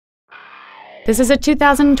This is a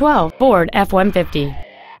 2012 Ford F-150.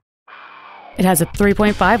 It has a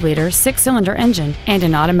 3.5-liter six-cylinder engine and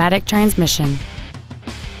an automatic transmission.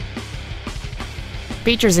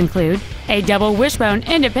 Features include a double wishbone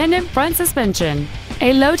independent front suspension,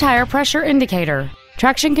 a low tire pressure indicator,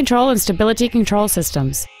 traction control and stability control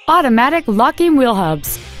systems, automatic locking wheel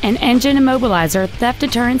hubs, an engine immobilizer theft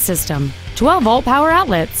deterrent system, 12-volt power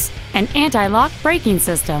outlets, an anti-lock braking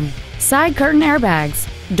system, side curtain airbags,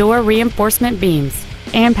 door reinforcement beams,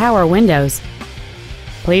 and power windows.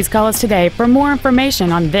 Please call us today for more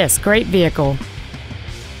information on this great vehicle.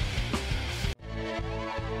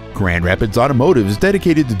 Grand Rapids Automotive is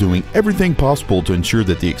dedicated to doing everything possible to ensure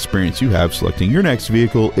that the experience you have selecting your next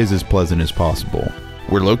vehicle is as pleasant as possible.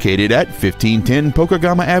 We're located at 1510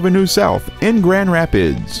 Pokegama Avenue South in Grand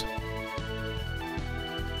Rapids.